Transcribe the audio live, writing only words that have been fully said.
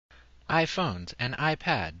iPhones and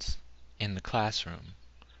iPads in the classroom.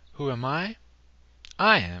 Who am I?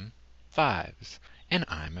 I am Fives, and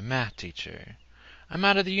I'm a math teacher. I'm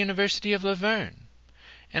out of the University of Laverne,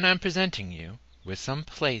 and I'm presenting you with some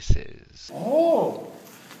places. Oh,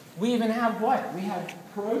 we even have what? We have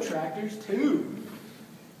protractors too.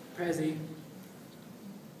 Prezi.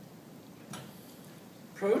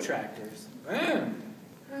 Protractors.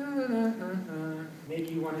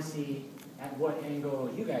 Maybe you want to see at what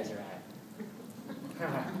angle you guys are at.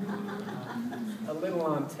 A little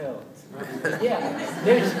on tilt. Yeah,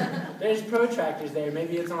 there's protractors there.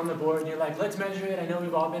 Maybe it's on the board and you're like, let's measure it. I know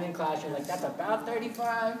we've all been in class. You're like, that's about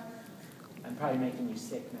 35. I'm probably making you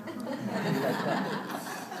sick now.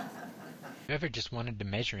 You ever just wanted to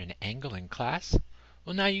measure an angle in class?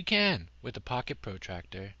 Well, now you can with a pocket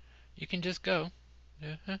protractor. You can just go.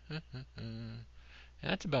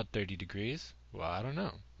 That's about 30 degrees. Well, I don't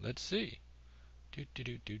know. Let's see. Do do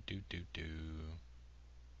do do do do do.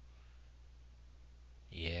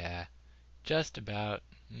 Yeah, just about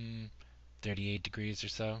 38 degrees or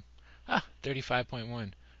so.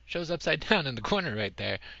 35.1. Shows upside down in the corner right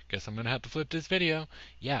there. Guess I'm gonna have to flip this video.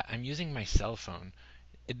 Yeah, I'm using my cell phone,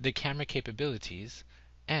 the camera capabilities,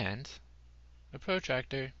 and a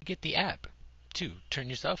protractor. Get the app to turn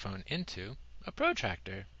your cell phone into a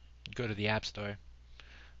protractor. Go to the App Store,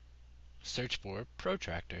 search for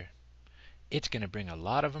protractor. It's gonna bring a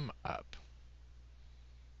lot of them up.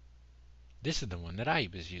 This is the one that I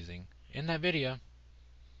was using in that video.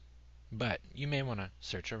 But you may want to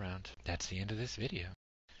search around. That's the end of this video.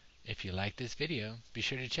 If you like this video, be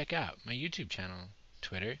sure to check out my YouTube channel,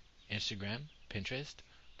 Twitter, Instagram, Pinterest.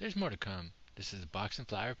 There's more to come. This is a Box and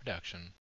Flower production.